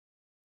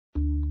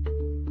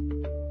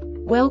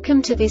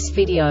Welcome to this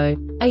video.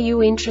 Are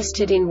you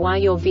interested in why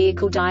your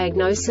vehicle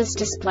diagnosis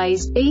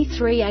displays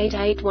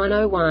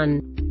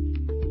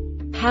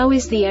B3881-01? How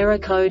is the error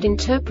code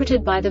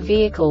interpreted by the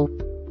vehicle?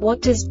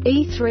 What does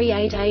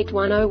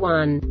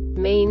B3881-01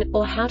 mean,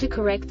 or how to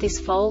correct this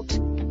fault?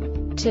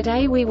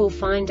 Today we will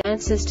find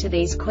answers to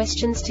these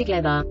questions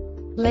together.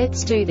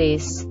 Let's do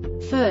this.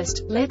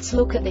 First, let's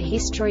look at the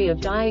history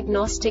of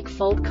diagnostic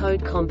fault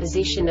code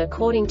composition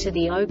according to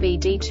the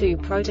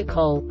OBD2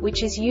 protocol,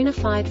 which is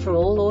unified for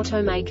all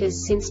automakers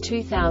since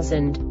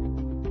 2000.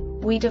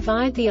 We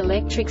divide the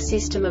electric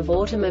system of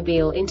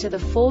automobile into the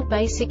four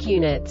basic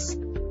units: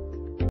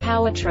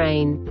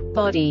 powertrain,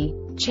 body,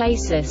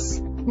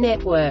 chassis,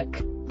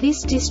 network.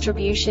 This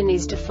distribution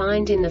is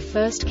defined in the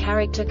first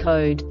character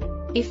code.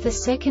 If the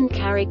second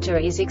character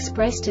is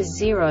expressed as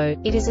 0,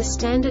 it is a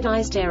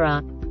standardized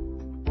error.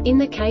 In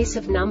the case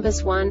of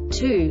numbers 1,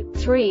 2,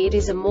 3, it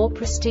is a more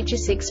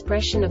prestigious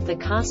expression of the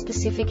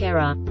car-specific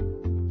error.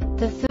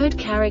 The third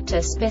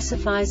character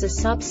specifies a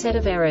subset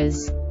of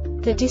errors.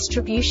 The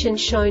distribution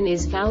shown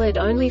is valid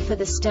only for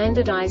the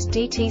standardized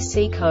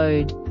DTC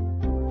code.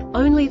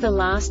 Only the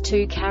last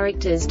two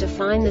characters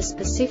define the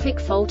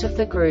specific fault of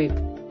the group.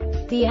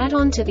 The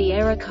add-on to the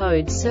error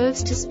code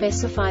serves to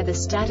specify the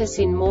status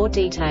in more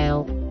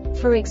detail.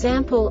 For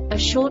example, a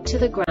short to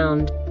the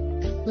ground.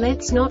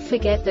 Let's not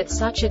forget that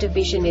such a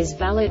division is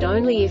valid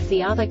only if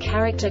the other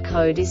character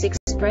code is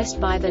expressed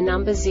by the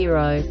number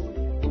 0.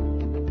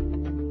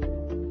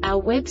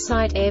 Our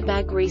website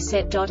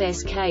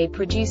airbagreset.sk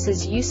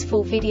produces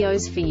useful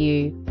videos for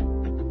you.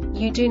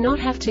 You do not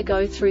have to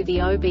go through the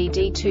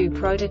OBD2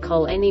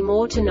 protocol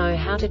anymore to know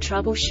how to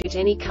troubleshoot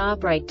any car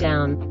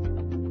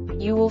breakdown.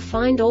 You will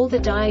find all the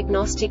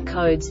diagnostic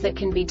codes that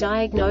can be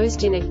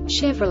diagnosed in a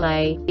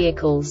Chevrolet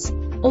vehicles.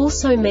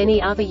 Also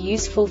many other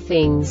useful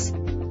things.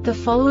 The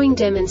following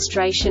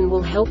demonstration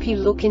will help you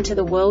look into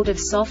the world of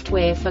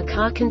software for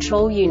car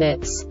control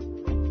units.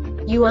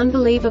 You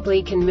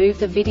unbelievably can move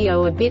the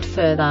video a bit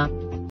further.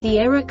 The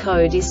error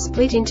code is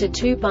split into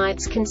 2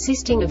 bytes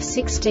consisting of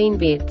 16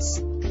 bits.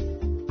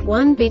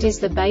 1 bit is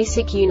the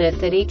basic unit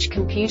that each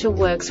computer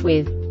works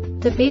with.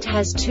 The bit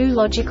has 2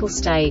 logical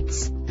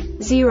states: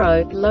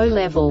 0, low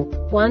level,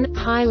 1,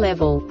 high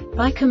level.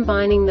 By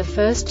combining the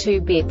first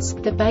 2 bits,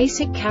 the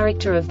basic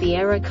character of the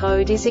error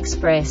code is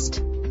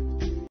expressed.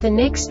 The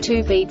next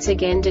 2 beats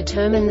again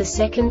determine the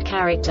second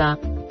character.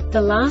 The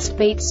last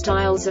beat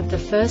styles of the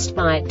first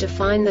byte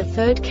define the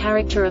third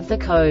character of the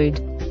code.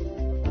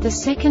 The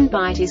second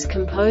byte is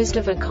composed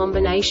of a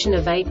combination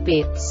of 8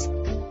 bits.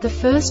 The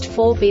first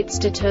 4 bits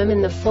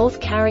determine the fourth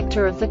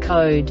character of the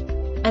code.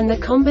 And the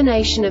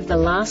combination of the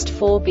last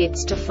 4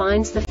 bits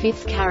defines the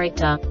fifth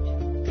character.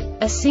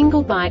 A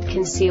single byte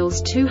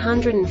conceals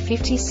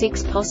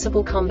 256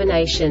 possible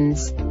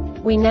combinations.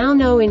 We now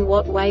know in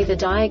what way the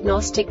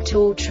diagnostic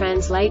tool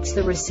translates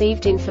the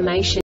received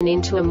information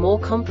into a more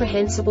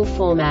comprehensible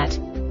format.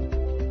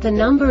 The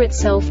number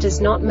itself does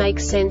not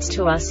make sense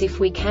to us if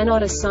we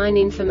cannot assign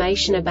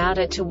information about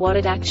it to what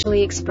it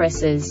actually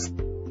expresses.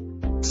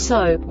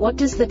 So, what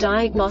does the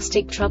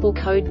Diagnostic Trouble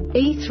Code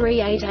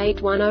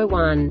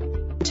B3881-01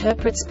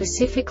 interpret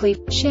specifically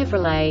for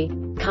Chevrolet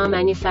car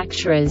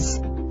manufacturers?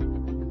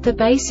 The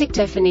basic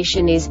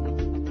definition is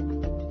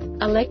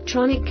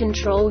electronic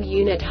control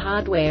unit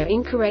hardware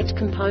incorrect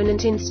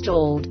component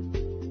installed.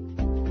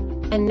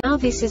 And now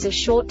this is a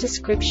short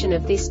description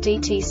of this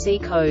DTC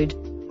code.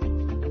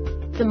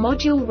 The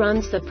module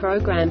runs the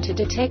program to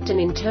detect an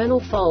internal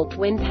fault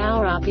when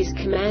power-up is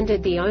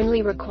commanded. The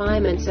only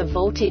requirements are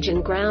voltage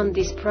and ground.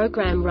 This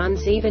program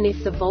runs even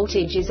if the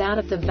voltage is out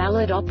of the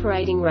valid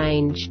operating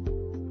range.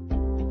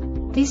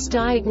 This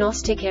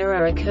diagnostic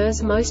error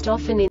occurs most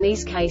often in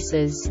these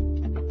cases.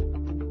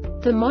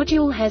 The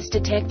module has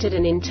detected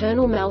an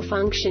internal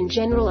malfunction,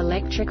 general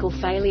electrical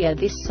failure.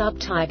 This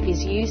subtype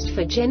is used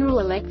for general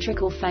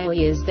electrical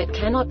failures that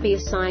cannot be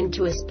assigned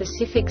to a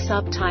specific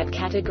subtype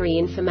category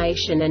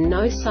information and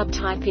no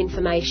subtype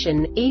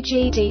information,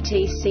 e.g.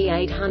 DTC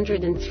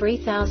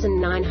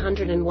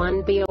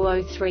 803901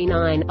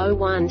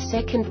 B0039-01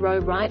 second row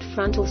right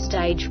frontal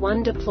stage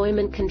 1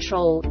 deployment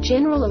control,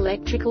 general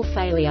electrical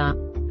failure.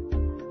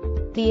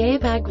 The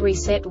Airbag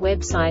Reset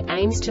website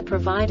aims to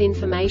provide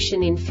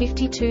information in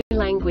 52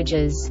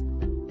 languages.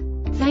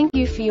 Thank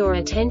you for your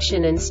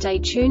attention and stay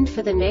tuned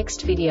for the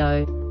next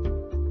video.